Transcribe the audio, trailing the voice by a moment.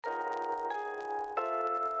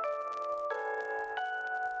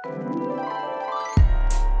Welcome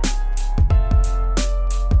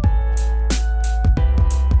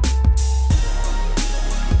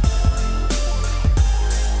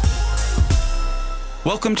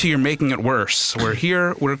to You're Making It Worse. We're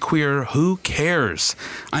here, we're queer, who cares?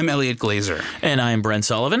 I'm Elliot Glazer. And I'm Brent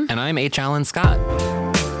Sullivan. And I'm H. Alan Scott.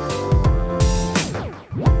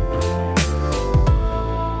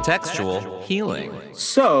 Textual healing.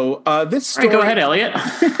 So, this story... All right, go ahead, Elliot.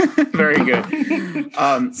 Very good.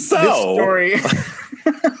 This story...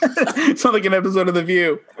 It's not like an episode of The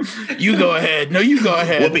View. You go ahead. No, you go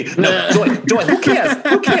ahead. Joy, who cares?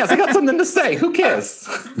 Who cares? I got something to say. Who cares?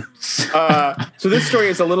 So this story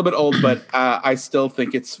is a little bit old, but I still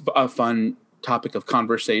think it's a fun topic of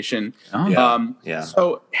conversation. Oh, yeah.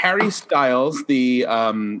 So Harry Styles, the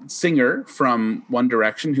singer from One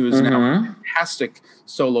Direction, who is now a fantastic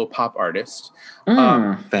solo pop artist.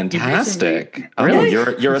 Fantastic. Really?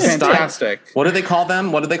 You're a fantastic. What do they call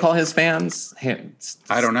them? What do they call his fans?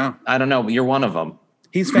 I don't know. But you're one of them.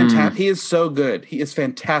 He's fantastic. He is so good. He is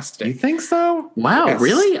fantastic. You think so? Wow, Yes.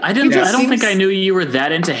 really? I don't think I knew you were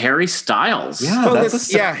that into Harry Styles. Yeah, Well, that's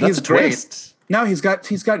he's a great. twist. No, he's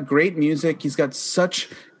got great music. He's got such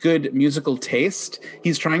good musical taste.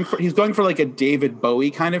 He's going for like a David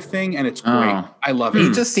Bowie kind of thing, and it's great. Oh. I love it.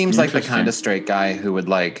 He just seems like the Interesting. kind of straight guy who would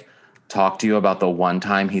like talk to you about the one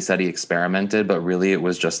time he said he experimented, but really it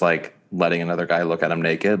was just like letting another guy look at him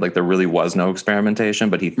naked. Like there really was no experimentation,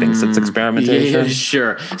 but he thinks it's experimentation. Yeah,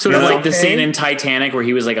 sure. Sort of like the scene in Titanic where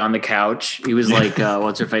he was like on the couch. He was like,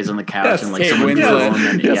 what's her face on the couch, Yes, and like Kate someone Winslet. blew him.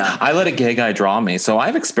 And, Yes. yeah. I let a gay guy draw me, so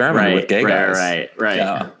I've experimented with gay guys. Right.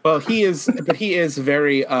 Yeah. Well, he is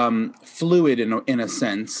very fluid in a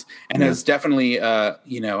sense, and has definitely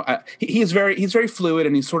he's very fluid,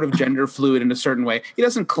 and he's sort of gender fluid in a certain way. He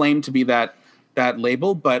doesn't claim to be that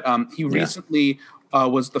label, but he recently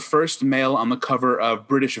was the first male on the cover of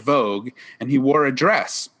British Vogue, and he wore a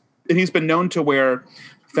dress. And he's been known to wear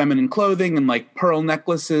feminine clothing and like pearl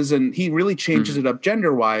necklaces, and he really changes it up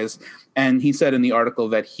gender-wise. And he said in the article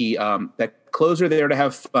that that clothes are there to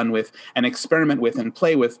have fun with and experiment with and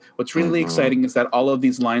play with. What's really exciting is that all of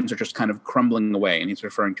these lines are just kind of crumbling away, and he's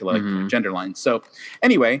referring to like gender lines. So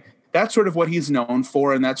anyway, that's sort of what he's known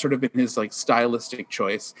for, and that's sort of been his like stylistic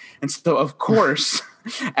choice. And so, of course,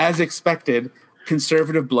 as expected,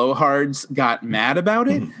 conservative blowhards got mad about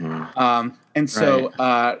it. And so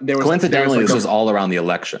there was Coincidentally, like this was all around the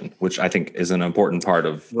election, which I think is an important part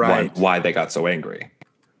of why they got so angry.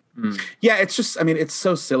 Yeah, it's just, I mean, it's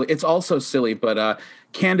so silly. It's all so silly, but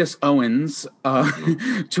Candace Owens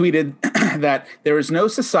tweeted that there is no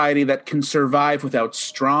society that can survive without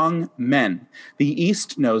strong men. The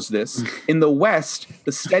East knows this. In the West,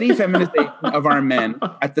 the steady feminization of our men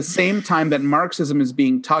at the same time that Marxism is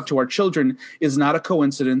being taught to our children is not a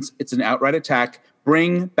coincidence. It's an outright attack.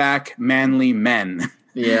 Bring back manly men.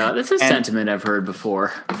 Yeah, that's a sentiment I've heard before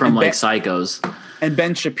from like psychos. And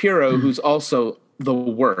Ben Shapiro, who's also the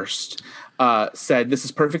worst, said, this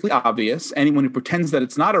is perfectly obvious. Anyone who pretends that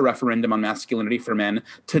it's not a referendum on masculinity for men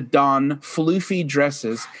to don floofy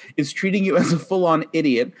dresses is treating you as a full-on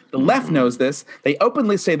idiot. The left knows this. They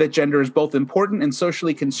openly say that gender is both important and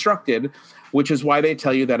socially constructed, which is why they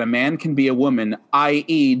tell you that a man can be a woman,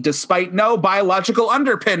 i.e., despite no biological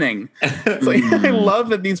underpinning. It's like, I love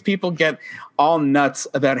that these people get all nuts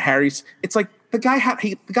about Harry's. It's like, the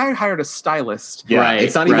guy hired a stylist. Yeah, Right.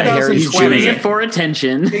 it's not even He's Harry's doing choosing. it for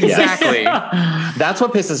attention. Exactly. That's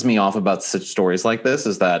what pisses me off about such stories like this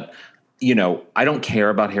is that, I don't care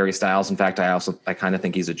about Harry Styles. In fact, I kind of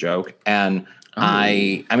think he's a joke. And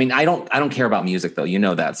I don't care about music though. You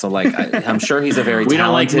know that. So like, I'm sure he's a very We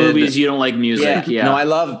talented. don't like movies. You don't like music. Yeah. No, I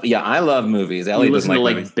love movies. You Elliot listen doesn't to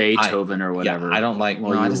like like movies. Beethoven or whatever. I don't like.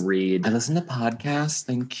 Or no, you read. I listen to podcasts.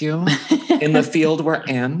 Thank you. In the field we're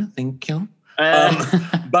in. Thank you.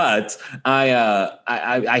 But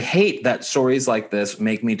I hate that stories like this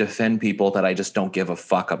make me defend people that I just don't give a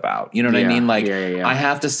fuck about. You know what I mean? Like I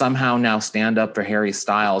have to somehow now stand up for Harry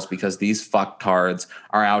Styles because these fucktards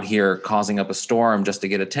are out here causing up a storm just to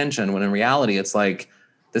get attention. When in reality, it's like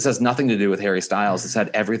this has nothing to do with Harry Styles. This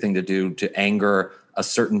had everything to do to anger a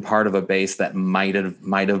certain part of a base that might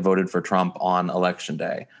have voted for Trump on election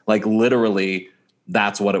day. Like literally.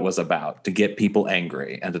 That's what it was about, to get people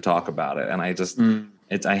angry and to talk about it. And I just,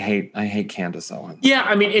 I hate Candace Owens. Yeah,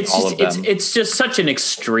 I mean, it's just such an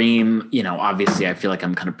extreme, obviously I feel like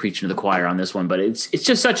I'm kind of preaching to the choir on this one, but it's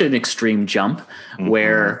just such an extreme jump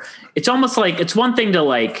where it's almost like, it's one thing to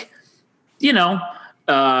like,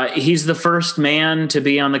 he's the first man to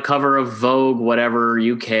be on the cover of Vogue, whatever,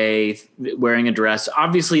 UK, wearing a dress.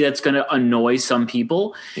 Obviously that's going to annoy some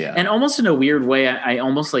people. Yeah. And almost in a weird way, I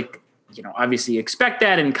almost like obviously expect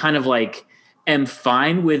that and kind of like am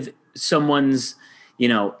fine with someone's,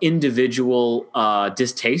 individual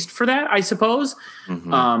distaste for that, I suppose.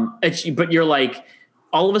 Mm-hmm. But you're like,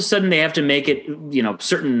 all of a sudden they have to make it,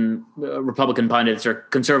 certain Republican pundits or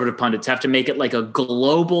conservative pundits have to make it like a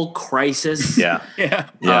global crisis. Yeah.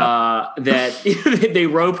 That they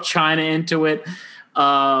rope China into it,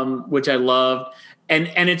 which I loved.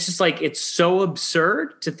 And it's just like, it's so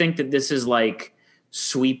absurd to think that this is like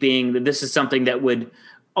sweeping, that this is something that would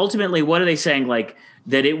ultimately, what are they saying? Like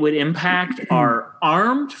that it would impact our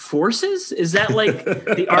armed forces? Is that like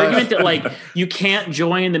the argument that like you can't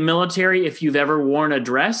join the military if you've ever worn a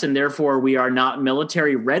dress and therefore we are not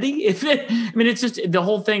military ready? It's just, the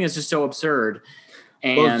whole thing is just so absurd.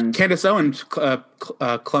 And Candace Owens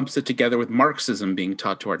clumps it together with Marxism being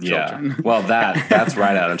taught to our children. Well, that's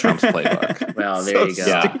right out of Trump's playbook. Well, there you go.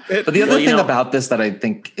 Yeah. But the other thing about this that I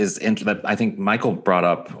think is that I think Michael brought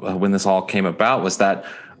up when this all came about was that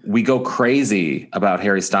we go crazy about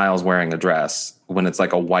Harry Styles wearing a dress when it's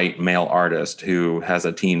like a white male artist who has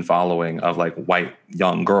a teen following of like white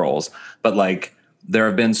young girls. But like, there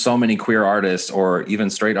have been so many queer artists or even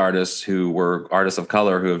straight artists who were artists of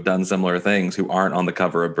color who have done similar things who aren't on the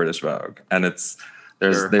cover of British Vogue. And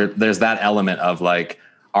there's that element of like,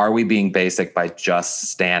 are we being basic by just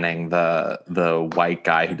standing the white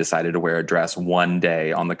guy who decided to wear a dress one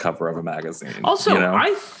day on the cover of a magazine? Also,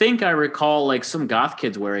 I think I recall like some goth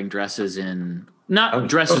kids wearing dresses in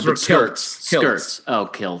dresses, but skirts. Oh,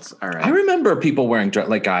 kilts. All right. I remember people wearing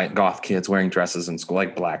goth kids wearing dresses in school,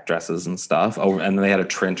 like black dresses and stuff. Oh, and they had a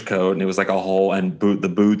trench coat, and it was like a whole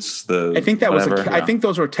the boots. I think that I think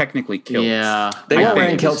those were technically kilts. Yeah, they weren't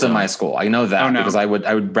wearing kilts in my school. I know that because I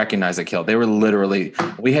would recognize a kilt. They were literally.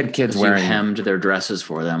 We had kids wearing hemmed their dresses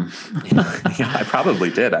for them. Yeah, I probably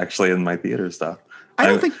did actually in my theater stuff. I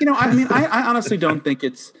don't think, I honestly don't think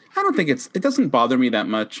it doesn't bother me that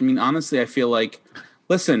much. I mean, honestly, I feel like,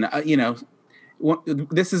 listen,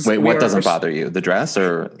 this is. Wait, what doesn't bother you? The dress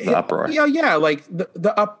or the uproar? Yeah. Like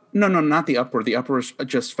no, not the uproar. The uproar is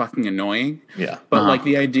just fucking annoying. Yeah. But like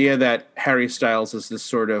the idea that Harry Styles is this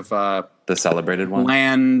sort of, the celebrated one,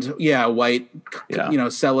 white,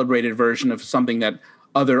 celebrated version of something that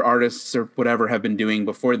other artists or whatever have been doing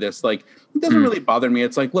before this. Like, it doesn't really bother me.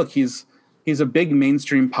 It's like, look, he's a big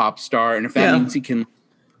mainstream pop star, and if that means he can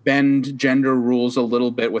bend gender rules a little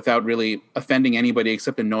bit without really offending anybody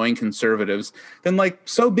except annoying conservatives, then like,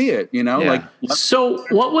 so be it, Like, so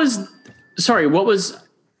what was?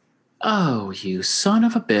 Oh, you son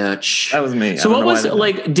of a bitch! That was me. So what was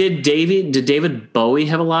like? Did David Bowie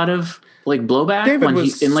have a lot of like blowback when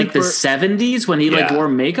he in like the 70s when he like wore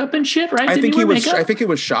makeup and shit, right? I think it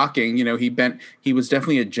was shocking. He was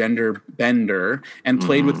definitely a gender bender and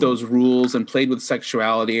played with those rules and played with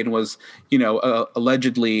sexuality and was,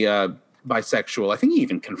 allegedly bisexual. I think he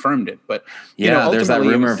even confirmed it. But there's that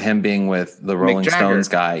rumor of him being with the Rolling Stones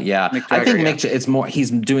guy. Yeah, I think it's more.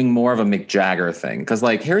 He's doing more of a Mick Jagger thing because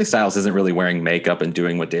like Harry Styles isn't really wearing makeup and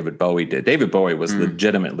doing what David Bowie did. David Bowie was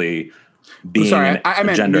legitimately being I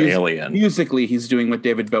meant gender alien. Musically, he's doing what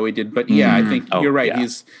David Bowie did, but I think you're right. Yeah.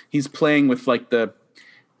 He's playing with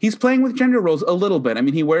he's playing with gender roles a little bit. I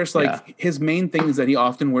mean, he wears his main thing is that he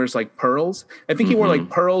often wears like pearls. I think he wore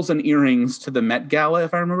like pearls and earrings to the Met Gala,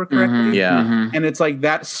 if I remember correctly. And it's like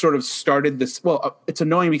that sort of started this. Well, it's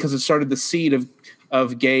annoying because it started the seed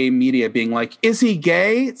of gay media being like, is he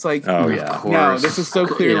gay? It's like, oh yeah, no, this is so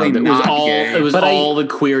clearly not gay. It was all the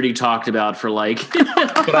queerty talked about for like.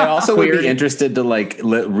 But I also would be interested to like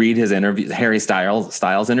read his Harry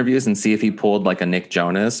Styles interviews and see if he pulled like a Nick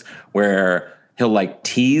Jonas where he'll like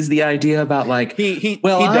tease the idea about like,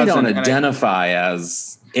 I don't identify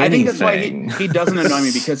as anything. I think that's why he doesn't annoy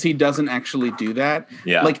me because he doesn't actually do that.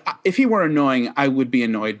 Yeah. Like if he were annoying, I would be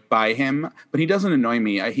annoyed by him, but he doesn't annoy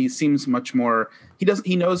me. He seems much more,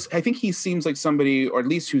 he knows, I think he seems like somebody, or at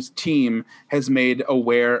least whose team has made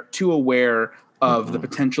aware of the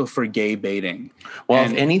potential for gay baiting. Well,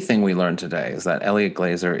 if anything we learned today is that Elliot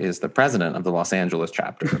Glazer is the president of the Los Angeles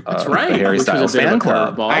chapter of the Harry Styles fan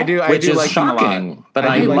club. I do like shocking, but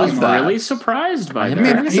I love that. I'm really surprised by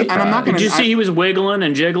that. Did you see he was wiggling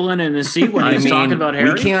and jiggling in his seat when he was talking about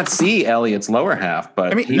Harry? We can't see Elliot's lower half,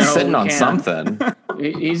 but he's sitting on something.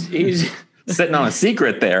 He's sitting on a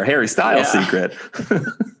secret there, Harry Styles secret.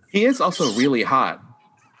 He is also really hot.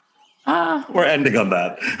 We're ending on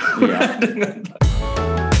that.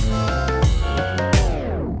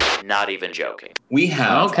 Not even joking. We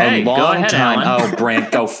have a long time. Alan. Oh,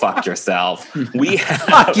 Brent, go fuck yourself. We have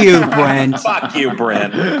fuck you, Brent. Fuck you,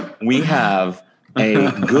 Brent. We have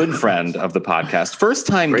a good friend of the podcast, first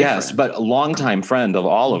time guest, but a longtime friend of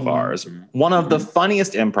all of ours. One of the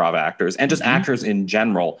funniest improv actors and just actors in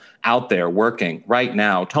general out there working right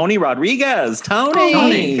now. Tony Rodriguez. Tony. Oh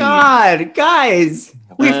my God, guys.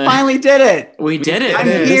 We finally did it. We did it. I'm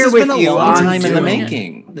here with you. This has been a long time in the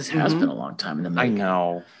making. This has been a long time in the making. I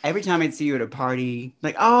know. Every time I'd see you at a party,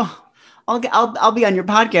 like, oh, I'll be on your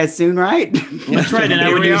podcast soon, right? That's right. And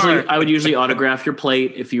I would usually autograph your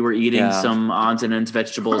plate if you were eating some odds and ends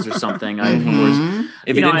vegetables or something. If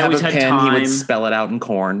he didn't have a pen, he would spell it out in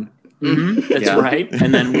corn. That's right.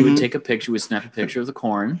 And then we would take a picture. We'd snap a picture of the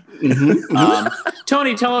corn.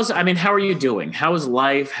 Tony, tell us, how are you doing? How is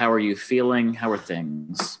life? How are you feeling? How are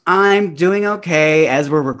things? I'm doing okay. As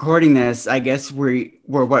we're recording this, I guess we're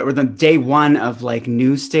the day one of like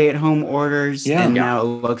new stay-at-home orders. Yeah. And now it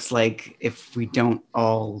looks like if we don't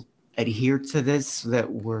all adhere to this,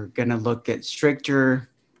 that we're going to look at stricter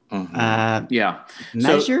measures.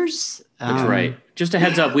 That's right. Just a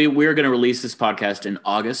heads up, we're going to release this podcast in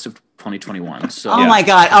August of 2021. So, oh my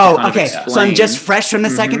God. Oh, okay. So I'm just fresh from the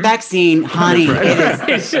second vaccine, honey. It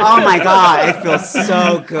is. Oh my God. I feel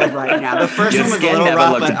so good right now. The first one was a little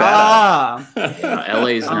rough, but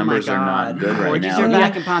LA's numbers are not good right now. You're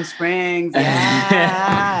back in Palm Springs.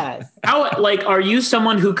 Yes. Are you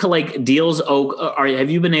someone who deals? Have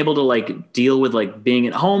you been able to deal with being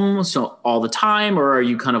at home all the time, or are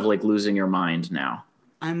you kind of losing your mind now?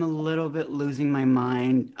 I'm a little bit losing my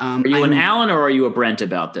mind. Are you an Alan or are you a Brent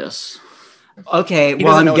about this? Okay,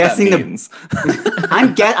 well, I'm guessing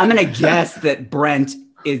I'm going to guess that Brent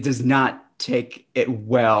does not take it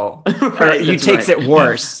well. Right, he takes it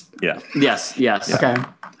worse. Yeah. Yes. Okay.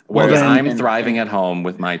 Whereas I'm thriving at home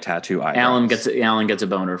with my tattoo eyebrows. Alan gets a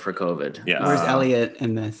boner for COVID. Yeah. Where's Elliot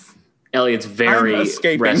in this? Elliot's very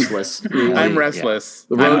restless. I'm restless.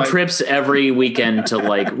 Road trips every weekend to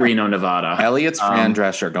Reno, Nevada. Elliot's Fran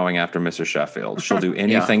Drescher going after Mr. Sheffield. She'll do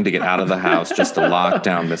anything to get out of the house just to lock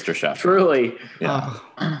down Mr. Sheffield. Truly. Yeah.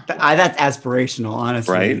 That's aspirational,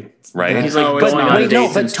 honestly. Right. He's but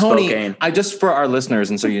Tony, Spokane. I just for our listeners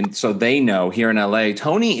and so they know here in LA,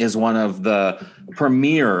 Tony is one of the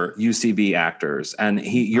premier UCB actors, and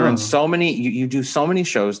you're in so many. You do so many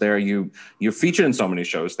shows there. You're featured in so many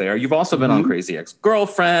shows there. You've also been on Crazy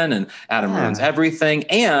Ex-Girlfriend and Adam Ruins Everything.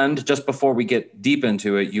 And just before we get deep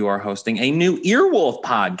into it, you are hosting a new Earwolf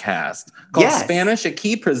podcast called Spanish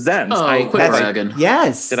Aquí Presents.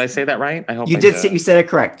 Yes. Did I say that right? I hope you did. You said it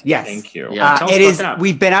correct. Yes. Thank you. Yeah, it is.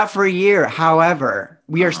 We've been out for a year. However,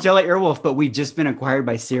 we are still at Earwolf, but we've just been acquired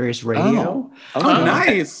by Sirius Radio. Oh,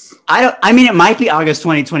 nice. It might be August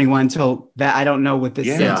 2021 till that. I don't know what this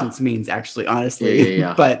sentence means, actually, honestly.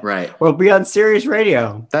 Yeah. But we'll be on Sirius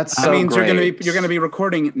Radio. That means great. you're gonna be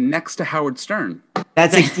recording next to Howard Stern.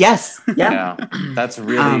 That's yes. Yeah. That's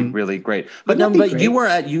really really great. But you were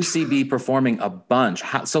at UCB performing a bunch.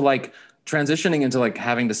 So transitioning into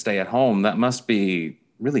having to stay at home, that must be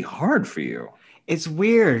really hard for you. It's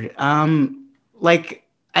weird.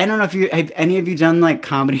 I don't know if have any of you done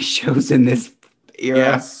comedy shows in this era.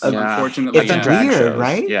 Yes, unfortunately. It's weird, shows.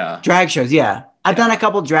 Right? Yeah. Drag shows, yeah. I've done a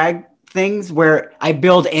couple drag things where I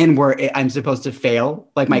build in where I'm supposed to fail.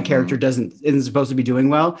 My character isn't supposed to be doing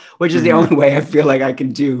well, which is the only way I feel like I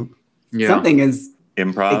can do something is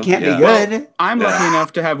improv. It can't be good. Well, I'm lucky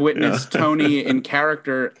enough to have witnessed Tony in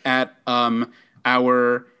character at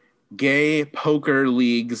our gay poker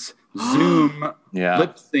league's Zoom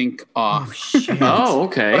lip sync off. Oh, shit. Oh,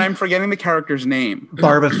 okay. But I'm forgetting the character's name.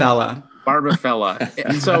 Barbafella.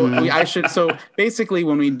 So basically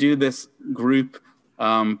when we do this group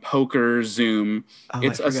poker Zoom,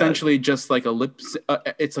 it's essentially just like a lip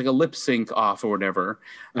sync off or whatever.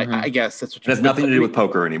 I guess that's what it has nothing to do with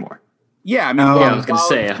poker anymore. Yeah, I was going to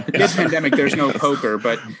say this pandemic, there's no poker,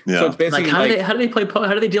 but so it's basically how do they play poker?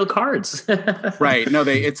 How do they deal cards? Right. No,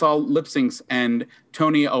 it's all lip syncs, and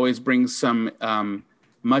Tony always brings some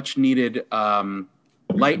much needed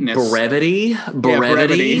lightness, brevity to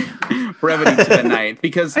the night,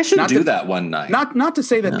 because I should do that one night. Not to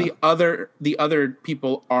say that the other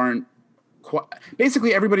people aren't.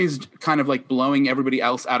 Basically, everybody's kind of blowing everybody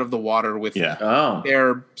else out of the water with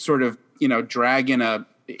their sort of drag in a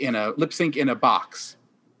lip sync in a box.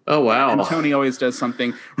 Oh wow! And Tony always does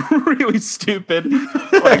something really stupid,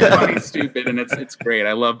 funny stupid, and it's great.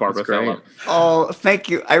 I love Barbafella. Oh, thank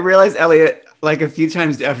you. I realized, Elliot, a few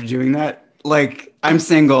times after doing that, I'm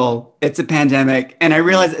single. It's a pandemic, and I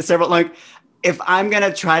realized several if I'm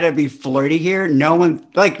gonna try to be flirty here, no one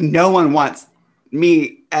wants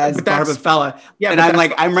me as Barbafella. Yeah, and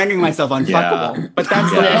I'm rendering myself unfuckable. Yeah. But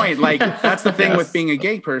that's the point. That's the thing with being a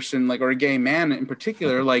gay person, or a gay man in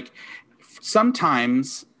particular.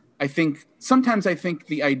 Sometimes I think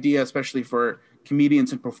the idea, especially for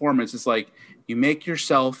comedians and performers, is like you make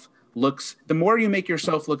yourself the more you make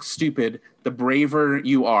yourself look stupid, the braver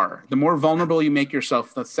you are. The more vulnerable you make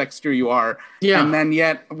yourself, the sexier you are. Yeah. And then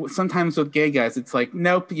yet sometimes with gay guys, it's like,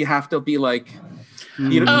 nope, you have to be like,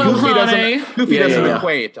 Goofy doesn't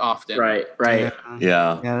equate often. Right. Yeah.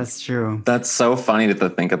 Yeah, that's true. That's so funny to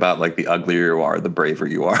think about, like, the uglier you are, the braver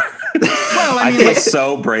you are. Well, I feel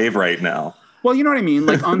so brave right now. Well, you know what I mean?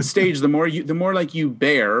 Like on stage, the more like you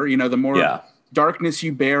bear, the more darkness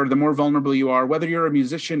you bear, the more vulnerable you are, whether you're a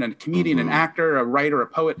musician, a comedian, an actor, a writer, a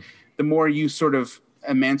poet, the more you sort of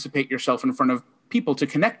emancipate yourself in front of people to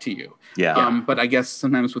connect to you. Yeah. But I guess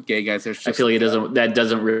sometimes with gay guys, there's just, I feel like that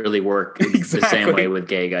doesn't really work the same way with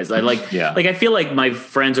gay guys. I feel like my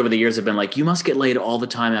friends over the years have been like, you must get laid all the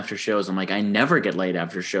time after shows. I'm like, I never get laid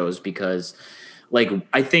after shows because like,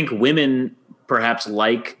 I think women perhaps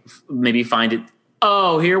maybe find it,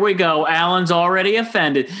 oh, here we go. Alan's already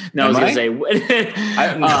offended. No, I was going to say,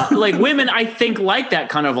 like women, I think like that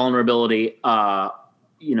kind of vulnerability,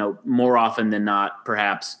 more often than not,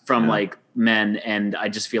 perhaps from like men. And I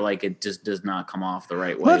just feel like it just does not come off the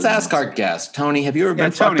right way. Let's ask our guest, Tony. Have you ever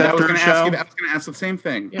been fucked Tony, after a show? I was going to ask the same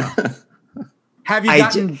thing. Yeah. Have you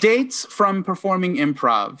gotten dates from performing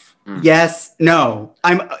improv? Yes. No.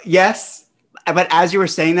 Yes. But as you were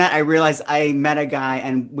saying that, I realized I met a guy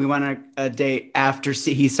and we went on a date after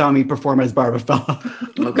he saw me perform as Barbafella.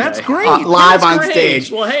 Okay. That's great. Live on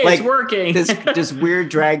stage. Well, hey, it's working. this weird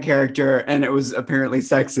drag character, and it was apparently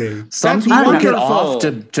sexy. Some people get off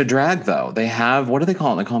to drag though. They have, what do they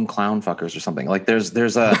call it? They call them clown fuckers or something. Like there are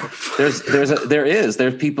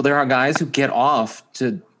guys who get off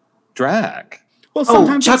to drag. Well,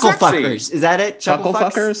 sometimes chuckle fuckers. Is that it? Chuckle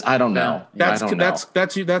fuckers? I don't know. That's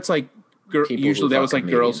like usually that was like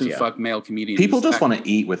girls who fuck male comedians. People just want to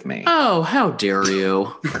eat with me. Oh, how dare you!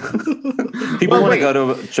 People want to go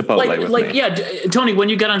to Chipotle with me. Yeah, Tony, when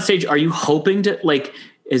you get on stage, are you hoping to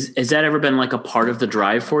has that ever been like a part of the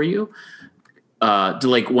drive for you? To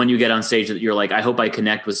like when you get on stage that you're like, I hope I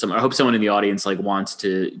connect with someone. I hope someone in the audience like wants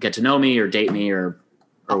to get to know me or date me or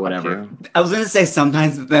whatever. I was going to say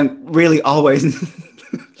sometimes, but then really always.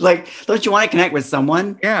 Like, don't you want to connect with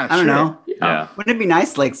someone? Yeah, I don't know. Yeah. Wouldn't it be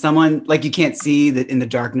nice, like someone like you can't see that in the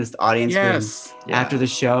darkness, the audience? Yes. After the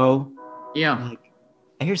show. Yeah. Like,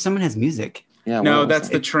 I hear someone has music. Yeah. No, that's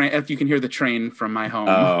the train. You can hear the train from my home.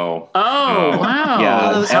 Oh, wow.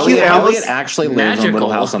 Yeah. Elliot actually lives in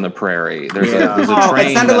Little House on the Prairie. There's a train.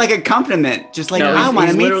 It sounded like a compliment. Just like, I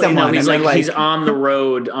want to meet someone. No, he's on the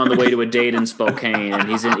road on the way to a date in Spokane, and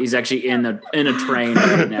he's actually in a train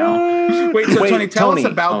right now. Wait, Tony, tell us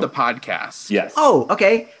about the podcast. Yes. Oh,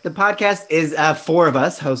 okay. The podcast is 4 of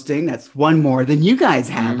us hosting. That's one more than you guys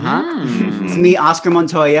have, huh? It's me, Oscar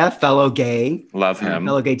Montoya, fellow gay. Love him.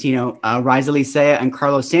 Fellow gay Tino, Riza Licea and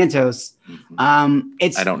Carlos Santos. I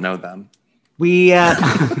don't know them. We we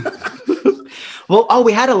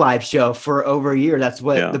had a live show for over a year. That's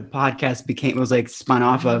what the podcast became. It was like spun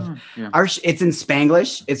off of. It's in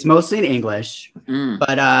Spanglish. It's mostly in English,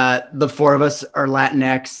 but the 4 of us are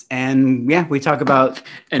Latinx, and we talk about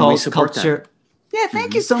culture. That. Yeah,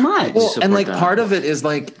 thank you so much. Well, and like part of it is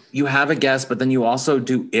like you have a guest, but then you also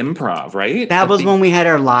do improv, right? That was when we had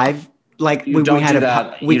our live. Like we don't do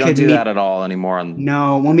that at all anymore.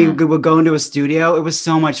 No, when we would go into a studio, it was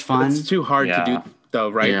so much fun. It's too hard to do, though,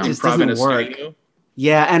 right? Yeah. It just doesn't work. Studio.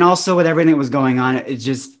 Yeah, and also with everything that was going on, it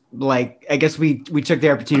just like I guess we took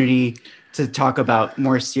the opportunity to talk about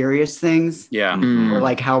more serious things. Yeah, or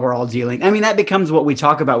like how we're all dealing. I mean, that becomes what we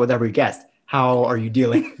talk about with every guest. How are you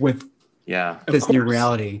dealing with this new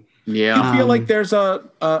reality? Yeah, I feel like there's I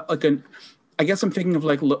guess I'm thinking of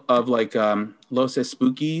Los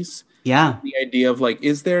Spookies. Yeah. The idea of like,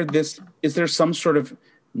 is there some sort of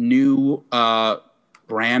new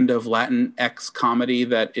brand of Latinx comedy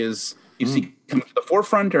that is you see come to the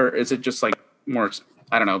forefront, or is it just like more,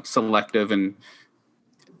 I don't know, selective and?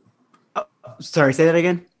 Sorry, say that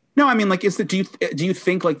again. No, I mean, like, do you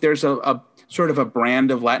think like there's a sort of a brand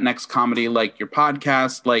of Latinx comedy like your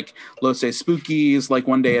podcast, like Los Spookies, like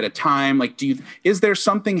One Day at a Time? Like, is there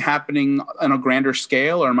something happening on a grander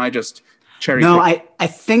scale, or am I just No, I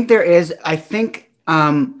think there is. I think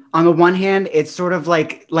on the one hand, it's sort of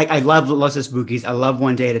like I love Los Spookies. I love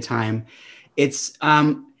One Day at a Time. It's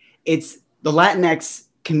the Latinx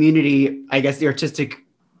community, I guess the artistic,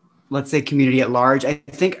 let's say community at large, I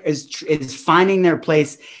think is finding their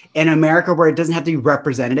place in America where it doesn't have to be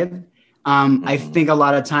representative. I think a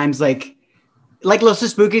lot of times like like Los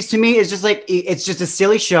Spookies to me is just like it's just a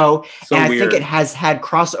silly show, So and I weird. think it has had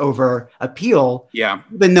crossover appeal. Yeah.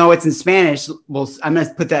 Even though it's in Spanish, well, I'm going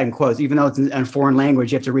to put that in quotes. Even though it's in a foreign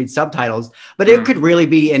language, you have to read subtitles. But it could really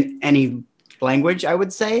be in any language, I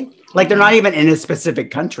would say. Like they're not even in a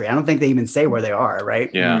specific country. I don't think they even say where they are, right?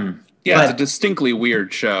 Yeah. Yeah, it's But- a distinctly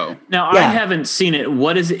weird show. Now I Yeah. haven't seen it.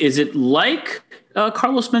 What is it? Is it like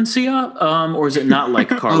Carlos Mencia, or is it not like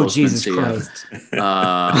Carlos Oh, Jesus Mencia?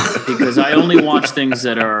 Christ. Because I only watch things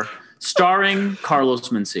that are starring Carlos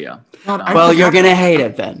Mencia. Well, you're going to hate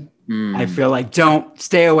it then. I feel like don't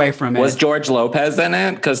stay away from it. Was George Lopez in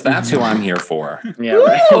it? Because that's who I'm here for. Yeah,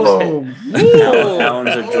 right. Oh,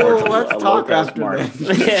 Alan's a George let's talk Lopez after Martin.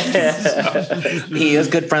 this. He is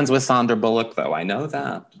good friends with Sandra Bullock, though. I know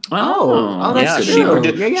that. Oh, that's yeah, true.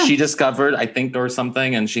 she she discovered, I think, or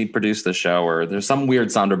something, and she produced the show. Or there's some weird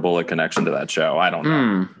Sandra Bullock connection to that show. I don't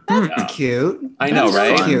know. That's cute. I know,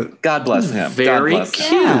 That's right? cute. God bless him. Very God bless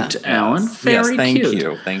cute, him. Alan. Very thank cute.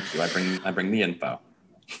 you. Thank you. I bring the info.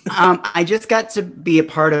 I just got to be a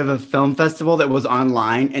part of a film festival that was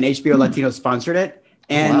online, and HBO Latino sponsored it.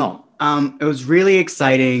 And Wow. it was really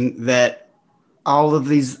exciting that all of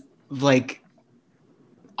these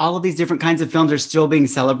different kinds of films are still being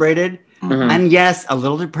celebrated. And yes, a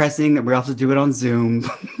little depressing that we also do it on Zoom,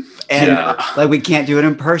 and like we can't do it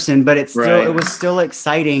in person. But it's still Right. it was still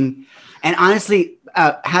exciting. And honestly,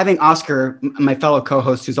 having Oscar, my fellow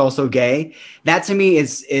co-host, who's also gay, that to me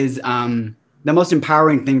is the most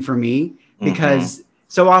empowering thing for me, because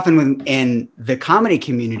so often in the comedy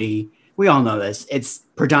community, we all know this, it's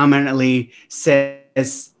predominantly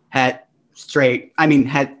cis, het, straight,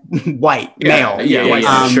 white, male.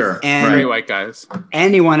 Sure. And Very white guys.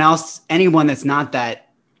 anyone that's not that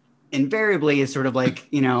invariably is sort of like,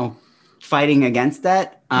 fighting against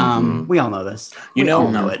that. We all know this. You We know-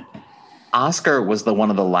 all know it. Oscar was one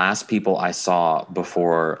of the last people I saw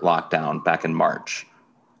before lockdown back in March.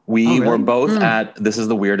 We Oh, really? were both this is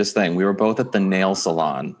the weirdest thing. We were both at the nail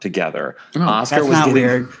salon together. Oscar that's was not getting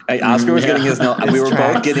weird. Oscar was getting his nail. We were both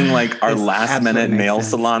tracks. getting like our This last absolutely minute makes nail sense.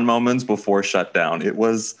 salon moments before shutdown. It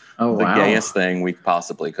was Oh, the wow. gayest thing we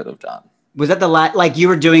possibly could have done. Was that the last, like you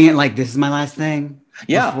were doing it like, this is my last thing?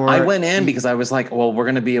 Yeah, Before- I went in because I was like, well, we're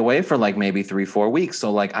going to be away for like maybe 3-4 weeks.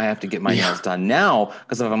 So like I have to get my nails done now,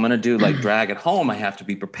 because if I'm going to do like drag at home, I have to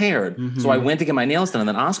be prepared. So I went to get my nails done, and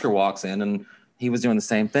then Oscar walks in and he was doing the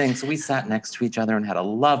same thing. So we sat next to each other and had a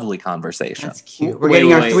lovely conversation. That's cute. We're Wait,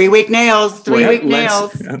 getting our wait. 3-week nails. 3-week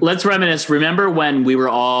nails. Let's reminisce. Remember when we were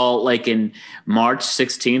all like in March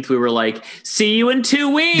 16th, we were like, see you in 2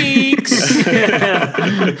 weeks.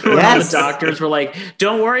 The doctors were like,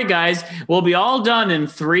 don't worry, guys. We'll be all done in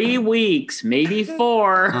 3 weeks, maybe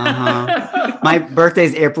 4. My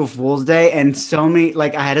birthday's April Fool's Day, and so many,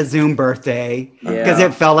 like I had a Zoom birthday because Yeah.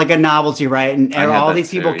 it felt like a novelty, right? And I had all that these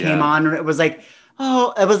people too, came yeah. on, and it was like,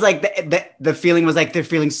 the feeling was like they're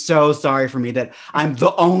feeling so sorry for me that I'm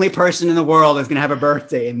the only person in the world that's gonna have a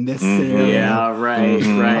birthday in this city. Yeah, right,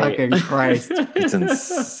 right. Fucking Christ. It's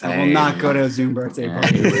insane. I will not go to a Zoom birthday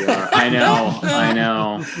party. I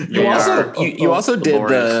know. You also did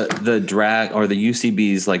Glorious. the drag or the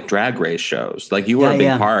UCB's like drag race shows. Like you were a big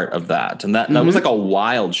Yeah. part of that, and that was like a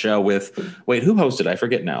wild show with. Wait, who hosted? I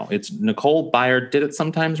forget now. It's Nicole Byer did it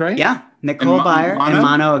sometimes, right? Yeah, Nicole And Byer Mono? and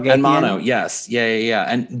Mono Again. And Mono, yes, yeah.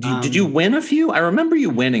 And did you win a few? I remember you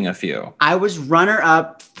winning a few. I was runner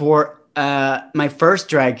up for my first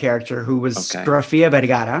drag character, who was Okay. Grafia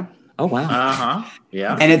Vergara. Oh wow!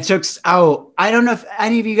 Yeah. And it took, I don't know if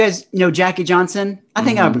any of you guys know Jackie Johnson. I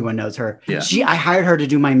think everyone knows her. Yeah. I hired her to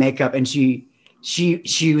do my makeup, and she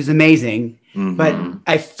was amazing. But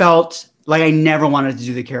I felt like I never wanted to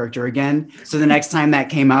do the character again. So the next time that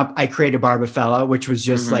came up, I created Barbafella, which was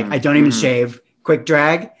just like, I don't even shave, quick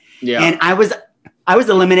drag. Yeah. And I was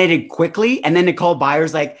eliminated quickly. And then Nicole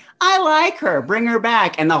Byer's like, I like her, bring her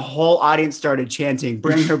back. And the whole audience started chanting,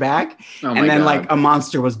 bring her back. Oh and my then God. like a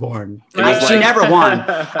monster was born. was She like- never won.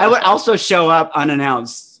 I would also show up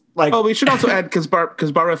unannounced. Like, Oh, we should also add because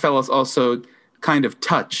Barbara Fella's also kind of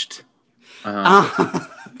touched.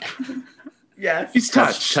 yes. She's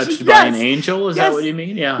touched. Touched by an Yes. angel? Is Yes. that what you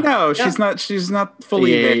mean? Yeah. No, she's not. She's not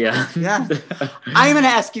fully there. Yeah. Yeah. I'm going to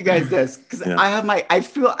ask you guys this because Yeah. I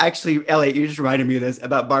feel actually, Elliot, you just reminded me of this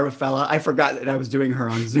about Barbara Fella. I forgot that I was doing her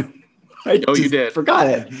on Zoom. I Oh, you just did. Forgot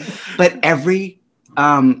it. But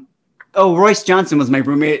Royce Johnson was my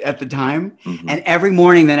roommate at the time. And every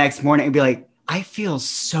morning, the next morning, I'd be like, I feel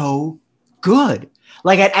so good.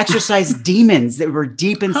 Like I'd exercise demons that were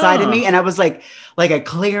deep inside of me. And I was like a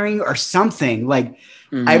clearing or something. Like,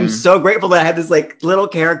 I'm so grateful that I had this like little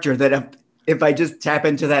character that if I just tap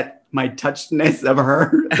into that my touchness of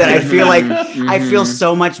her that I feel like I feel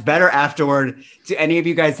so much better afterward. Do any of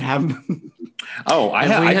you guys have? Oh,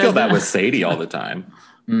 I feel that with Sadie all the time.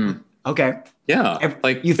 Okay. Yeah.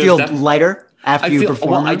 Like you feel lighter after you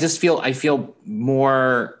perform? Well, I feel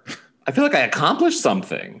more, I feel like I accomplished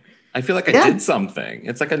something. I feel like I did something.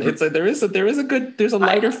 It's like there's a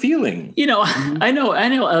lighter feeling. You know, I know.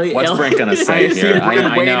 Elliot, what's Brent gonna say here? I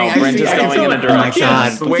know Brent is going in a direction. Oh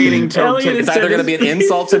my God, waiting till it's either going to be an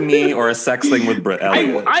insult to me or a sex thing with Brent.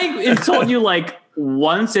 I told you like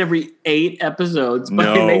once every 8 episodes, but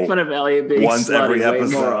I make fun of Elliot being once every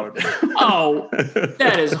episode. Oh,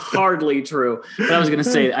 that is hardly true. But I was going to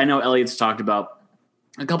say, I know Elliot's talked about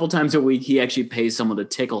a couple times a week he actually pays someone to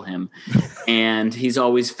tickle him, and he's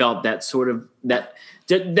always felt that sort of that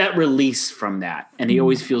release from that, and he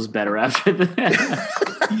always feels better after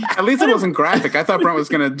that. At least it wasn't graphic. I thought Brent was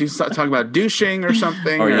going to talk about douching or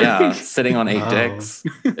something. Or sitting on 8 dicks.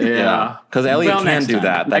 Yeah, because Elliot can do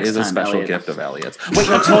that. That is a special gift of Elliot's. Wait,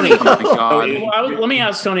 no, Tony. Oh my God. Let me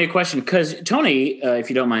ask Tony a question, because Tony, if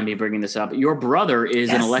you don't mind me bringing this up, your brother is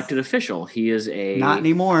an elected official. He is not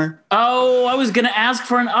anymore. Oh, I was going to ask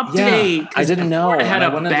for an update. I didn't know. Florida had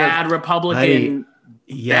a bad Republican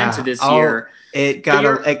bent this year. It got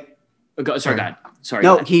sorry, God. Sorry.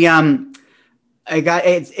 No, he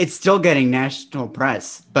it's still getting national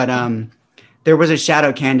press, but there was a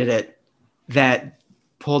shadow candidate that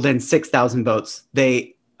pulled in 6,000 votes.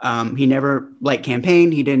 He never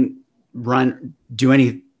campaigned. He didn't do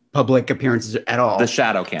any public appearances at all. The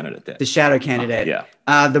shadow candidate did. The shadow candidate.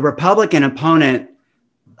 The Republican opponent,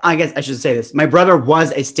 I guess I should say this. My brother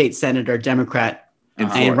was a state senator, Democrat,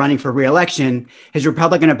 and running for re-election. His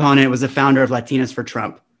Republican opponent was the founder of Latinos for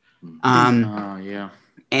Trump. And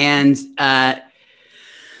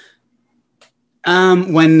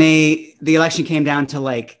when the election came down to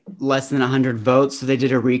less than 100 votes, so they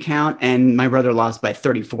did a recount, and my brother lost by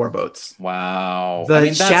 34 votes. Wow.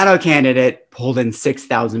 The shadow candidate pulled in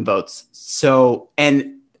 6,000 votes. So,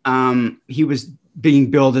 and he was being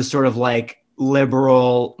billed as sort of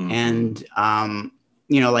liberal and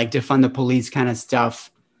defund the police kind of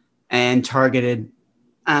stuff, and targeted.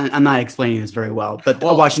 I'm not explaining this very well, but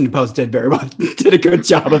the Washington Post did a good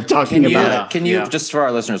job of talking about it. Can you, just for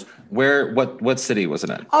our listeners, what city was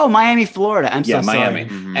it in? Oh, Miami, Florida. I'm so Miami.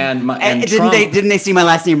 sorry. And Trump, didn't they see my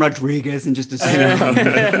last name Rodriguez and just assume?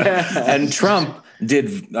 And Trump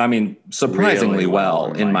did, surprisingly really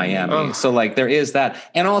well in Miami. Oh. So there is that.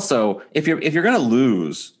 And also, if you're going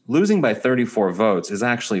to losing by 34 votes is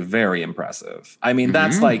actually very impressive.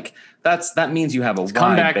 That means you have a wide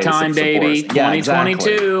comeback base time, of baby.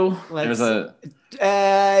 2022. Exactly. There's a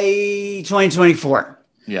 2024.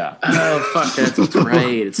 Yeah. Oh fuck, that's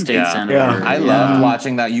right. It's state senator. Yeah. I loved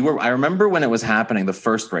watching that. I remember when it was happening, the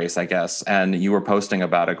first race, I guess, and you were posting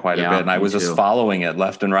about it quite a bit, and I was just following it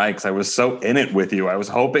left and right because I was so in it with you. I was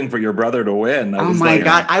hoping for your brother to win. Oh my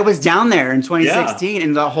God, I was down there in 2016,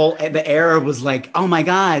 and the era was oh my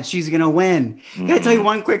God, she's gonna win. Can I tell you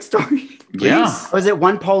one quick story? Yeah. I was at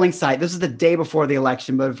one polling site. This is the day before the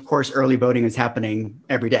election, but of course, early voting is happening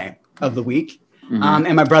every day of the week.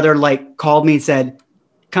 And my brother called me and said,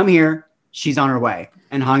 "Come here, she's on her way,"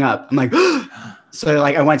 and hung up. I'm like, so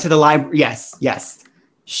I went to the library. Yes,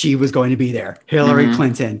 she was going to be there. Hillary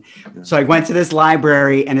Clinton. So I went to this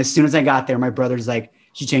library, and as soon as I got there, my brother's like,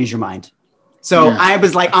 "She changed her mind." So I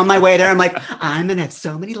was on my way there. I'm like, I'm gonna have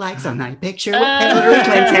so many likes on my picture with Hillary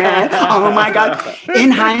Clinton. Oh my God!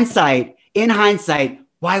 In hindsight,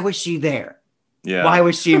 why was she there? Yeah. Why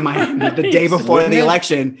was she in Miami the day before the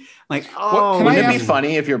election? Wouldn't it be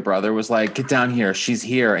funny if your brother was get down here, she's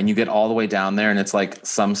here, and you get all the way down there, and it's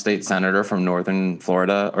some state senator from northern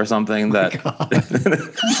Florida or something that. No.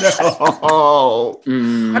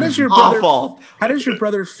 How does your brother? Awful. How does your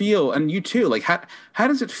brother feel, and you too? How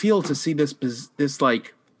does it feel to see this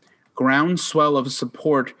groundswell of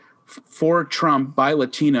support for Trump by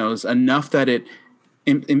Latinos enough that it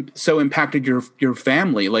so impacted your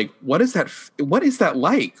family? What is that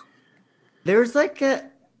like? There's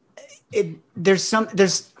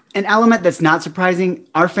there's an element that's not surprising.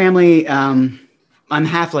 Our family, I'm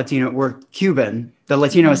half Latino. We're Cuban. The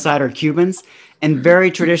Latino side are Cubans, and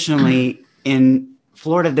very traditionally in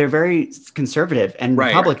Florida, they're very conservative and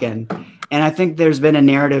Republican. And I think there's been a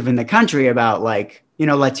narrative in the country about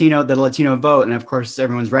the Latino vote, and of course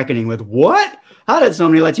everyone's reckoning with what? How did so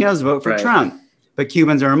many Latinos vote for Trump? But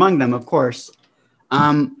Cubans are among them, of course.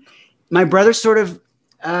 My brother sort of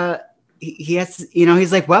he has,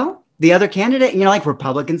 he's well, the other candidate,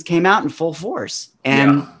 Republicans came out in full force,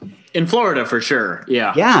 and in Florida for sure.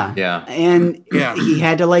 Yeah. And he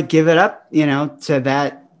had to give it up, to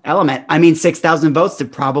element. I mean, 6,000 votes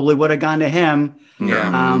that probably would have gone to him.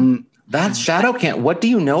 Yeah. That shadow candidate. What do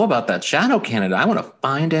you know about that shadow candidate? I want to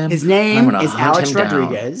find him. His name is Alex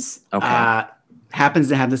Rodriguez. Okay. Happens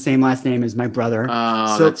to have the same last name as my brother.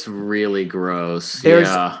 Oh, so that's really gross. There's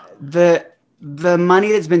the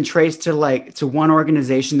money that's been traced to one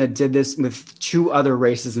organization that did this with 2 other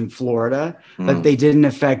races in Florida, but they didn't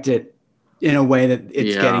affect it in a way that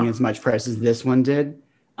it's getting as much press as this one did.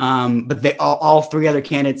 But they all 3 other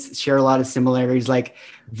candidates share a lot of similarities. Like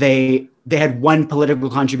they had one political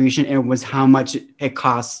contribution, and it was how much it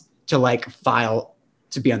costs to file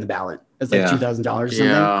to be on the ballot. It's like $2,000 or something.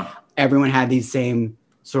 Yeah. Everyone had these same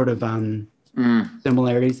sort of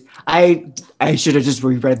similarities. I should have just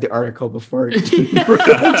reread the article before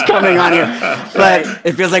coming on here, but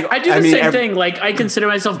it feels like I do the same thing. Like I consider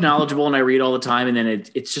myself knowledgeable and I read all the time, and then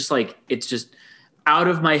it's just out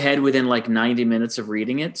of my head within 90 minutes of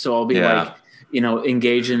reading it. So I'll be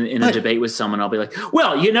engage in a debate with someone. I'll be like,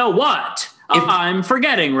 well, you know what? I'm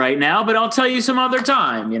forgetting right now, but I'll tell you some other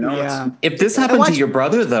time. If this happened to your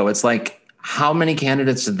brother, though, it's like, how many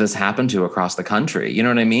candidates did this happen to across the country? You know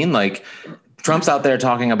what I mean? Like Trump's out there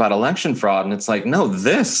talking about election fraud, and it's like, no,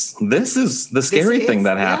 this is the scary thing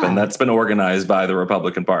that happened that's been organized by the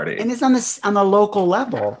Republican Party. And it's on the local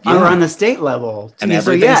level or on the state level. And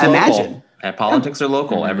everything's local. Imagine. And politics are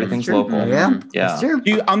local. Everything's local. Yeah. That's true.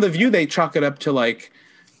 On The View, they chalk it up to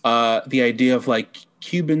the idea of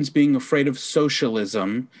Cubans being afraid of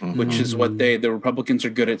socialism, which is what the Republicans are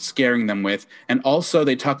good at scaring them with. And also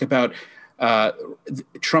they talk about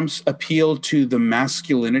Trump's appeal to the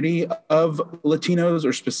masculinity of Latinos,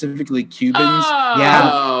 or specifically Cubans.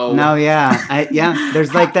 Oh. There's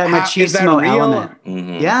that machismo element.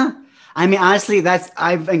 Yeah, I mean, honestly,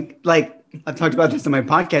 I've talked about this on my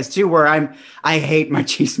podcast too, where I hate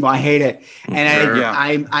machismo. I hate it,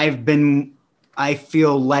 and I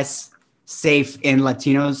feel less safe in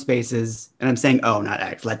Latino spaces, and I'm saying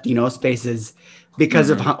Latino spaces because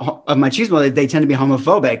of machismo. They tend to be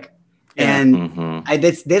homophobic. And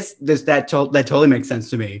that totally makes sense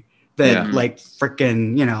to me. That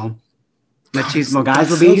freaking machismo guys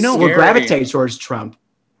will gravitate towards Trump,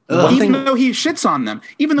 even though he shits on them,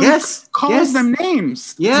 even though he calls them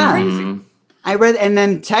names. Yeah, crazy. I read, and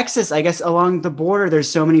then Texas, I guess along the border, there's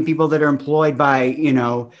so many people that are employed by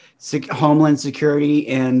Homeland Security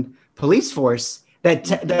and police force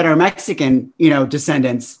that are Mexican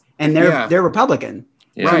descendants, and they're Republican.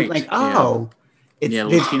 Yeah. Right.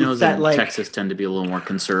 Latinos in Texas tend to be a little more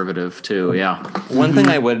conservative too. Yeah. One thing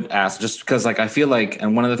I would ask, just because I feel like,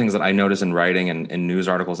 and one of the things that I notice in writing and in news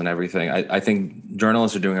articles and everything, I think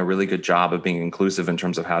journalists are doing a really good job of being inclusive in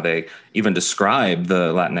terms of how they even describe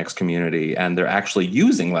the Latinx community, and they're actually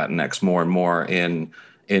using Latinx more and more in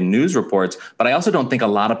news reports. But I also don't think a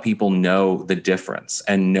lot of people know the difference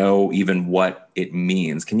and know even what it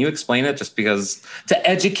means. Can you explain it, just because to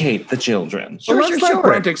educate the children? Let's let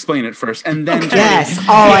Brent explain it first, and then yes.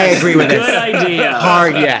 I agree with this. Good idea.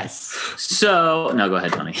 Hard yes. So no, go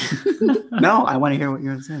ahead, Tony. No, I want to hear what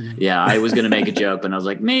you're saying. Yeah, I was going to make a joke, but I was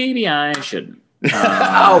like, maybe I shouldn't.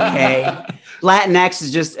 Okay. Latinx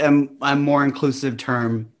is just a more inclusive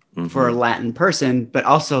term for a Latin person, but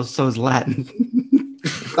also so is Latin.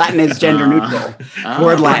 Latin is gender neutral.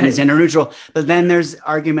 Word Latin is gender neutral. But then there's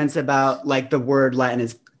arguments about the word Latin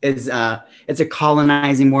is it's a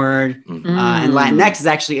colonizing word. And Latinx is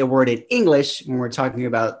actually a word in English when we're talking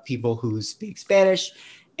about people who speak Spanish,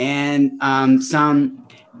 and some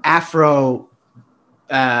Afro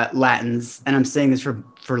Latins, and I'm saying this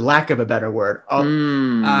for lack of a better word.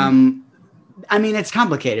 I mean, it's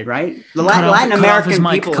complicated, right? The Latin American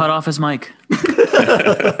people cut off his mic.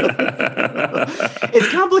 It's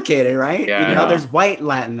complicated, right? Yeah. There's white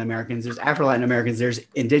Latin Americans, there's Afro Latin Americans, there's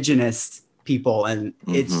indigenous people, and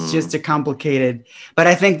it's just a complicated. But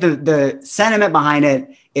I think the sentiment behind it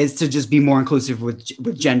is to just be more inclusive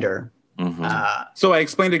with gender. So I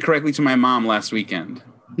explained it correctly to my mom last weekend.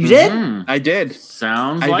 You did? I did.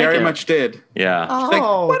 Sounds I very much did. Yeah.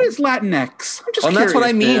 Oh. What is Latinx? I'm just curious. That's what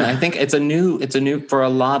I mean. I think it's a new for a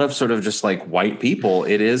lot of sort of just white people.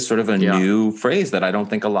 It is sort of a new phrase that I don't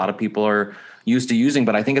think a lot of people are used to using.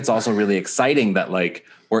 But I think it's also really exciting that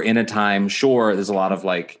we're in a time. Sure, there's a lot of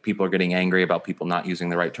people are getting angry about people not using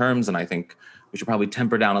the right terms, and I think we should probably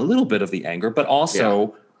temper down a little bit of the anger, but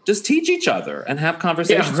also. Just teach each other and have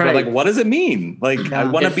conversations about what does it mean? I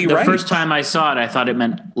want to be right. The first time I saw it, I thought it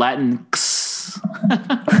meant Latinx.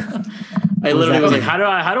 I literally was like, how do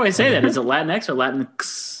I say that? Is it Latinx or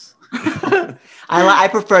Latinx? I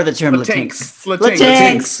prefer the term Latinx.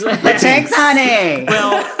 Latinx, honey.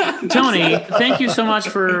 Well, Tony, thank you so much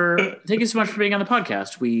for being on the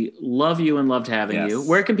podcast. We love you and loved having you.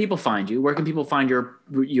 Where can people find you? Where can people find your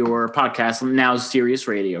podcast, now Sirius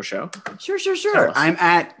Radio Show? Sure. I'm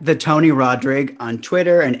at the Tony Rodrigue on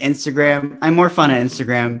Twitter and Instagram. I'm more fun on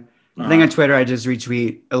Instagram. I think on Twitter I just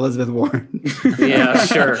retweet Elizabeth Warren. Yeah,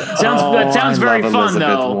 sure. That sounds very fun, Elizabeth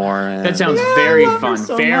though. Warren. That sounds very fun.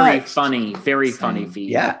 So very funny. Very funny feed.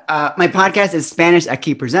 Yeah. My podcast is Spanish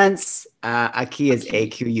Aquí Presents. Aquí is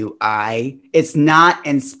AQUI. It's not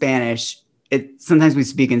in Spanish. Sometimes we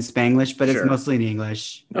speak in Spanglish, but it's mostly in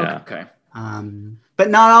English. Yeah. Okay. But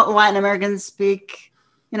not all Latin Americans speak,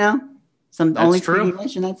 some that's only true. speak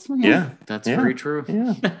English, and that's that's very true.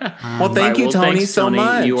 Yeah. Well, thank you, Tony, thanks, so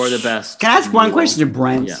much. You are the best. Can I ask one question to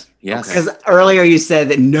Brent? Yeah. Yes. Because earlier you said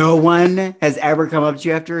that no one has ever come up to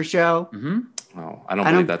you after a show. Mm-hmm. Oh, I don't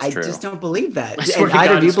believe that's true. I just don't believe that. And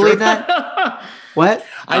either do you believe that? What?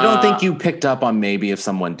 I don't think you picked up on maybe if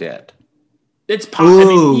someone did. It's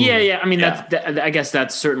possible. Yeah. I mean, I guess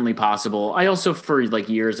that's certainly possible. I also, for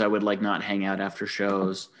years, I would not hang out after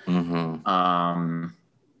shows. Mm-hmm.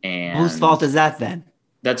 And whose fault is that then?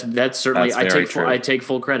 That's certainly. I take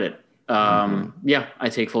full credit. Yeah, I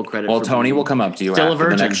take full credit. Well, Tony will come up to you after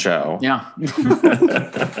the next show. Yeah.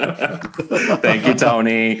 Thank you,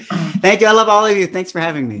 Tony. Thank you. I love all of you. Thanks for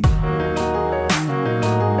having me.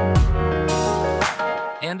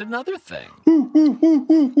 And another thing.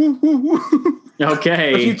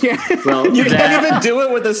 Okay. But you can't. Well, you can't even do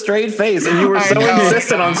it with a straight face, and you were so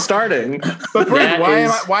insistent on starting. But Brent,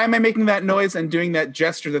 why am I making that noise and doing that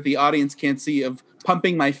gesture that the audience can't see of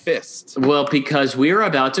pumping my fist? Well, because we're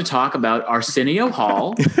about to talk about Arsenio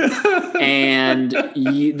Hall, and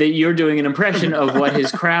you're doing an impression of what his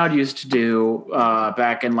crowd used to do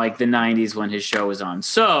back in the 90s when his show was on.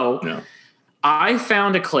 So I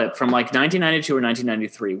found a clip from 1992 or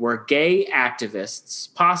 1993 where gay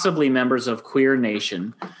activists, possibly members of Queer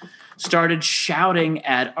Nation, started shouting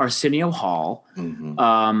at Arsenio Hall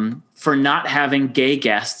for not having gay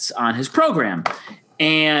guests on his program.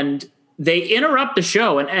 And they interrupt the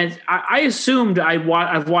show. And I assumed, I've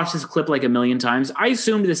watched this clip a million times. I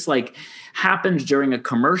assumed this happened during a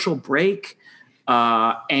commercial break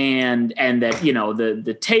and that,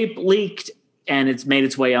 the tape leaked and it's made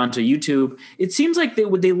its way onto YouTube. It seems like they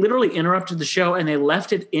literally interrupted the show and they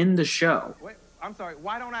left it in the show. Wait, I'm sorry,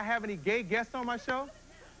 why don't I have any gay guests on my show?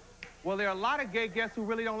 Well, there are a lot of gay guests who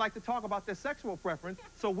really don't like to talk about their sexual preference,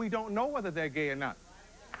 so we don't know whether they're gay or not.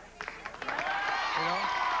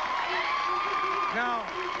 Now,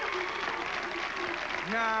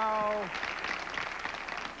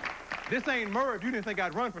 this ain't Merv. You didn't think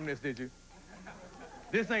I'd run from this, did you?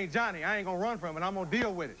 This ain't Johnny. I ain't gonna run from it. I'm gonna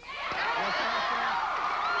deal with it. You know what I'm saying?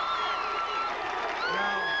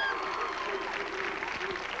 Now,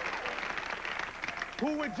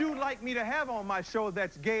 who would you like me to have on my show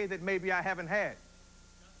that's gay that maybe I haven't had?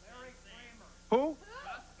 Who?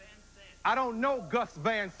 I don't know Gus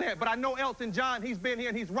Van Sant, but I know Elton John. He's been here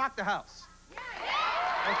and he's rocked the house.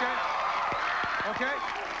 Okay? Okay?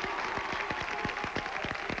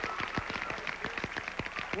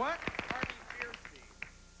 What?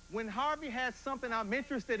 When Harvey has something I'm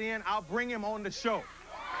interested in, I'll bring him on the show.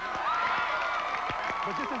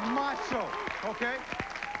 But this is my show, okay?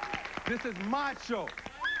 This is my show.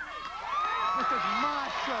 This is my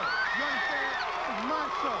show. You understand? This is my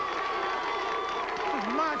show. This is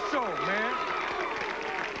my show, man.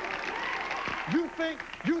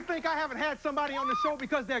 You think I haven't had somebody on the show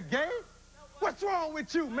because they're gay? What's wrong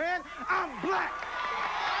with you, man? I'm black.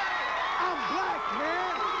 I'm black,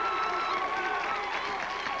 man.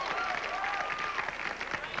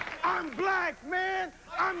 I'm black, man.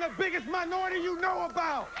 I'm the biggest minority you know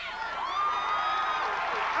about.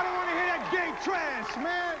 I don't want to hear that gay trash,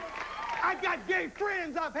 man. I got gay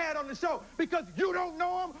friends I've had on the show. Because you don't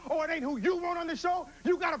know them or it ain't who you want on the show,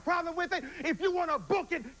 you got a problem with it. If you want to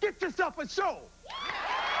book it, get yourself a show.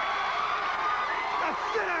 Now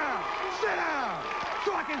sit down,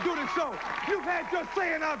 so I can do the show. You've had your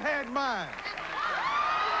say and I've had mine.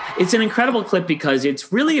 It's an incredible clip because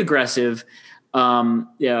it's really aggressive.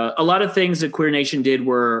 Yeah, a lot of things that Queer Nation did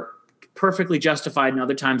were perfectly justified, and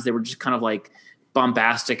other times they were just kind of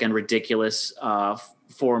bombastic and ridiculous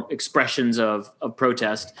form expressions of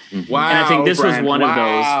protest. Wow, and I think this was one of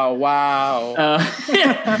those. Wow.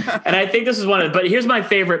 And I think this is one of. But here's my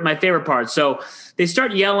favorite part. So they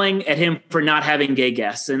start yelling at him for not having gay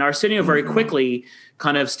guests, and Arsenio very quickly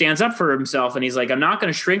kind of stands up for himself, and he's like, "I'm not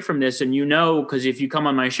going to shrink from this, and because if you come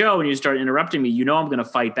on my show and you start interrupting me, I'm going to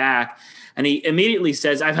fight back." And he immediately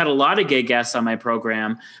says, I've had a lot of gay guests on my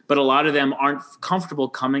program, but a lot of them aren't comfortable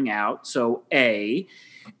coming out. So A.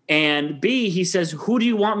 And B, he says, who do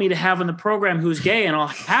you want me to have on the program who's gay? And I'll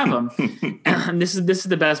have him. And this is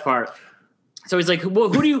the best part. So he's like,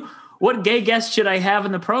 well, what gay guest should I have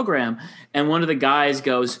in the program? And one of the guys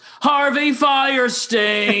goes, Harvey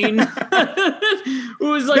Fierstein, who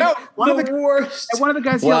was like the worst. One of the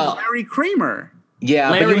guys yelled Larry Kramer.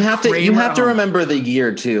 Yeah, Larry but you have to remember the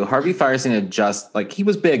year too. Harvey Fierstein had just he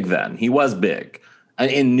was big then. He was big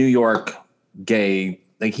in New York gay.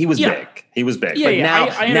 Like he was big. He was big. Yeah,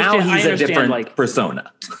 now he's a different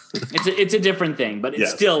persona. It's a different thing, but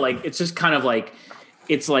it's still it's just kind of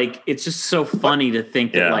it's just so funny to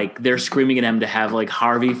think that they're screaming at him to have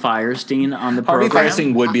Harvey Fierstein on the program. Harvey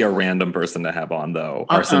Fierstein would be a random person to have on though.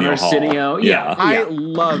 Arsenio Hall. Yeah. I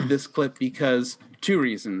love this clip because 2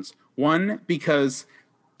 reasons. One, because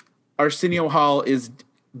Arsenio Hall is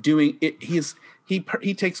doing it.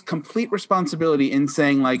 He takes complete responsibility in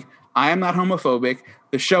saying I am not homophobic.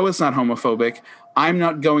 The show is not homophobic. I'm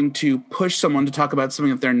not going to push someone to talk about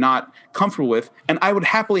something that they're not comfortable with. And I would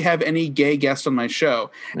happily have any gay guest on my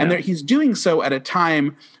show. Yeah. And he's doing so at a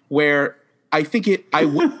time where I think I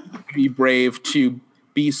would be brave to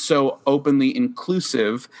be so openly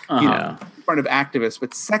inclusive, in front of activists.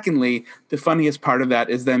 But secondly, the funniest part of that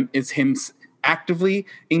is him actively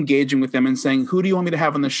engaging with them and saying, who do you want me to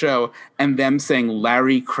have on the show? And them saying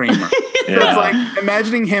Larry Kramer. It's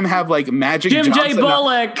imagining him have Magic Jim Johnson. J.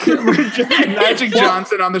 Bullock. Magic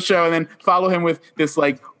Johnson on the show and then follow him with this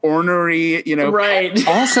ornery, Right.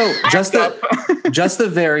 Also, just the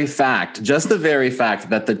very fact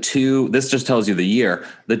that this just tells you the year,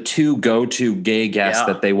 the 2 go-to gay guests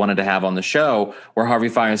that they wanted to have on the show were Harvey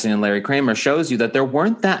Fierstein and Larry Kramer shows you that there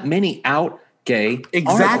weren't that many out gay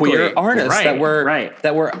queer artists that were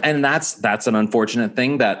and that's an unfortunate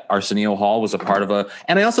thing that Arsenio Hall was a part of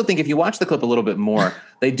and I also think if you watch the clip a little bit more,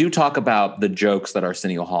 they do talk about the jokes that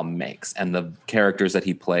Arsenio Hall makes and the characters that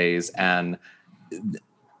he plays, and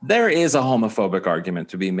there is a homophobic argument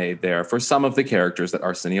to be made there for some of the characters that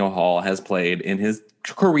Arsenio Hall has played in his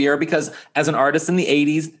career, because as an artist in the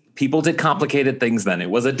 80s, people did complicated things then.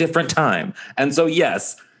 It was a different time. And so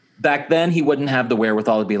yes, back then, he wouldn't have the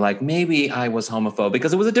wherewithal to be maybe I was homophobic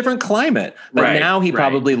because it was a different climate. But now he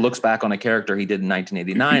probably looks back on a character he did in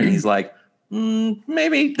 1989 and he's like,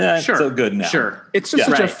 maybe that's so good now. Sure. It's just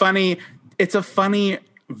such a funny,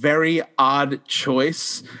 very odd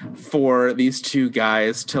choice for these 2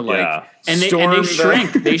 guys to and they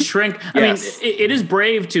shrink. They shrink. I mean, it is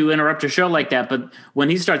brave to interrupt a show like that, but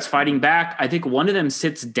when he starts fighting back, I think one of them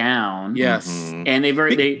sits down. Yes, and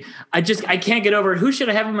I can't get over it. Who should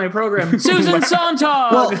I have in my program? Susan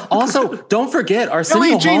Sontag. Well, also don't forget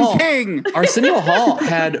Arsenio Hall. Arsenio Hall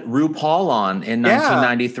had RuPaul on in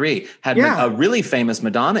 1993. Had a really famous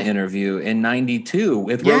Madonna interview in '92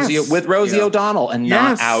 with Rosie O'Donnell, and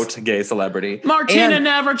not out gay celebrity Martina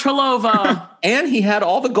Navratilova. And he had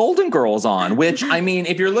all the Golden Girls on, which, I mean,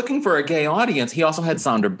 if you're looking for a gay audience, he also had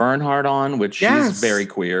Sandra Bernhard on, which she's very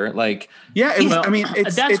queer. That's why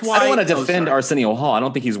I don't want to defend Arsenio Hall. I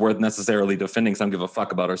don't think he's worth necessarily defending, so I don't give a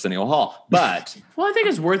fuck about Arsenio Hall. But well, I think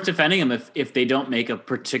it's worth defending him if they don't make a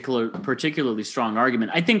particularly strong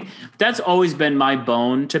argument. I think that's always been my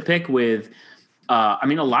bone to pick with. A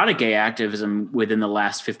lot of gay activism within the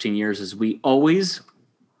last 15 years is we always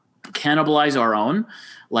cannibalize our own.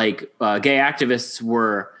 Gay activists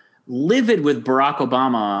were livid with Barack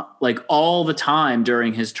Obama all the time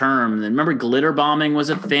during his term. And remember, glitter bombing was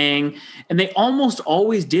a thing, and they almost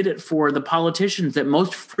always did it for the politicians that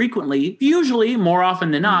most frequently, usually more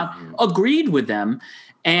often than not, agreed with them.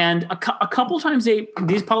 And a couple times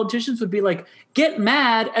these politicians would be get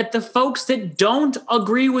mad at the folks that don't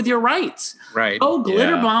agree with your rights. Right. Oh,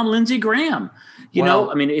 glitter bomb Lindsey Graham.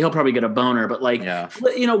 He'll probably get a boner, but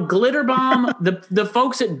glitter bomb the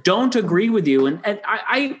folks that don't agree with you, and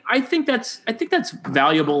I think that's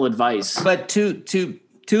valuable advice. But to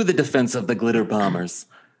the defense of the glitter bombers,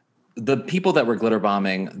 the people that were glitter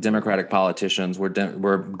bombing Democratic politicians were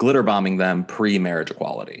glitter bombing them pre-marriage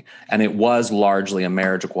equality, and it was largely a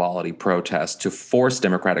marriage equality protest to force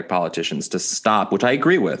Democratic politicians to stop, which I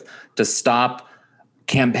agree with, to stop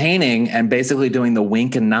campaigning and basically doing the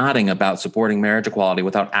wink and nodding about supporting marriage equality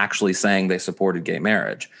without actually saying they supported gay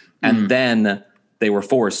marriage. And then they were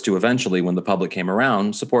forced to eventually, when the public came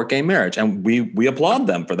around, support gay marriage. And we applaud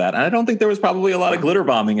them for that. And I don't think there was probably a lot of glitter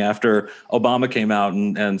bombing after Obama came out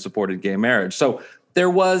and supported gay marriage. So there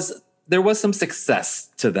was some success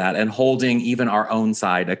to that and holding even our own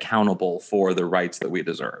side accountable for the rights that we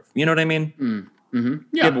deserve. You know what I mean?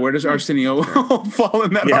 Yeah, but where does Arsenio fall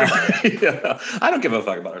in that argument? Yeah. I don't give a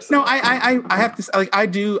fuck about Arsenio. No, I have to like I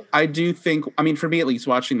do think, I mean, for me at least,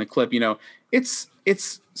 watching the clip,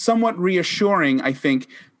 it's somewhat reassuring, I think,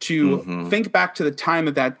 to think back to the time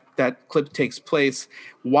that clip takes place,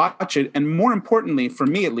 watch it, and more importantly, for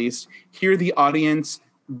me at least, hear the audience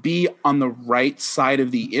be on the right side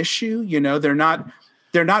of the issue.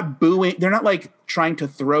 They're not booing, they're not like trying to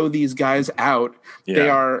throw these guys out. Yeah. They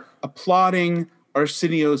are applauding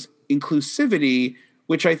Arsenio's inclusivity,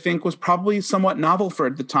 which I think was probably somewhat novel for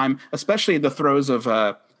at the time, especially the throes of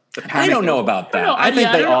the panic. I don't know about that. I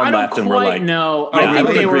think they all left and were like, no. I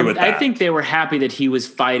think they were happy that he was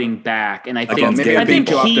fighting back, and I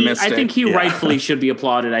think he rightfully should be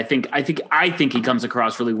applauded. I think he comes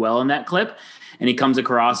across really well in that clip. And he comes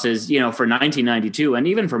across as, for 1992 and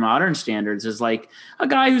even for modern standards, as like a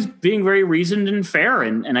guy who's being very reasoned and fair.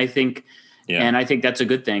 And I think that's a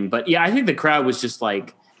good thing. But yeah, I think the crowd was just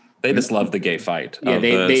like, they just loved the gay fight. Yeah,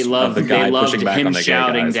 they loved him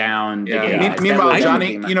shouting down. Yeah.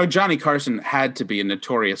 Meanwhile, Johnny Carson had to be a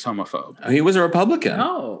notorious homophobe. He was a Republican.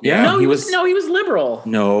 No, he was liberal.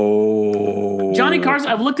 No, Johnny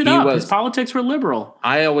Carson. I've looked it up. His politics were liberal.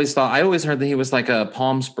 I always heard that he was like a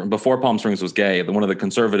before Palm Springs was gay. One of the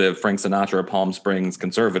conservative Frank Sinatra Palm Springs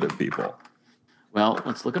conservative people. Well,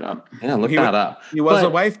 let's look it up. Yeah, look that up. He was a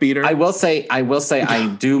wife beater. I will say, I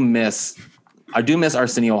do miss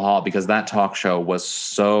Arsenio Hall because that talk show was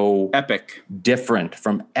so epic, different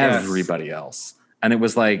from everybody else. And it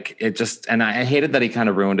was like, and I hated that he kind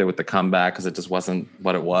of ruined it with the comeback because it just wasn't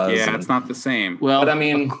what it was. Yeah, it's not the same. Well, but I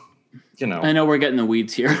mean, I know we're getting the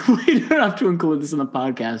weeds here. We don't have to include this in the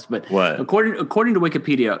podcast, but what? According to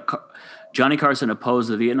Wikipedia, Johnny Carson opposed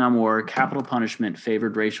the Vietnam War, capital punishment,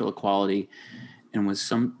 favored racial equality, and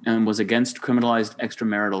was against criminalized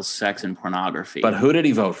extramarital sex and pornography. But who did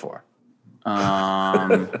he vote for?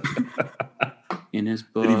 In his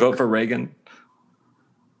book, did he vote for Reagan?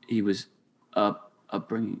 He was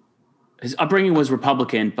his upbringing was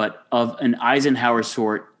Republican, but of an Eisenhower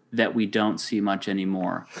sort that we don't see much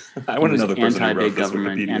anymore. I want to know the person anti-big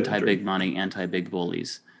government, anti-big money, anti-big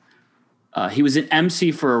bullies. He was an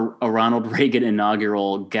MC for a Ronald Reagan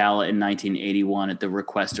inaugural gala in 1981 at the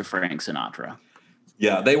request of Frank Sinatra.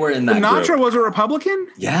 Yeah, they were in that Sinatra group. Was a Republican?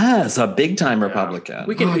 Yes, a big time Republican.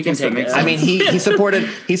 We can take it. I mean, he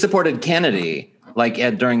supported Kennedy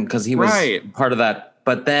because he was part of that.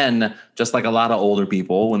 But then, just like a lot of older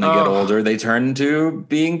people, when they get older, they turn to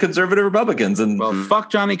being conservative Republicans. And fuck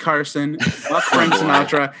Johnny Carson, fuck Frank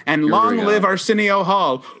Sinatra, and long live Arsenio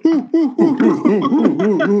Hall.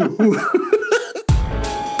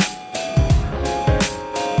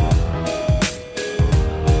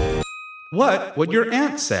 What would your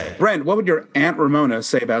aunt say? Brent, what would your Aunt Ramona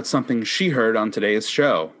say about something she heard on today's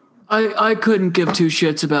show? I couldn't give two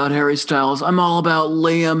shits about Harry Styles. I'm all about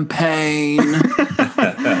Liam Payne.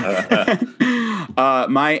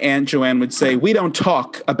 My Aunt Joanne would say, we don't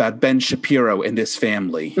talk about Ben Shapiro in this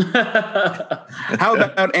family. How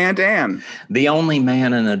about Aunt Anne? The only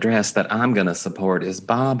man in a dress that I'm going to support is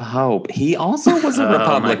Bob Hope. He also was a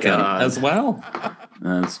Republican as well.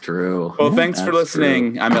 That's true. Well, thanks for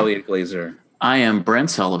listening. True. I'm Elliot Glazer. I am Brent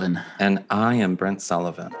Sullivan. And I am Brent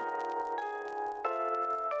Sullivan.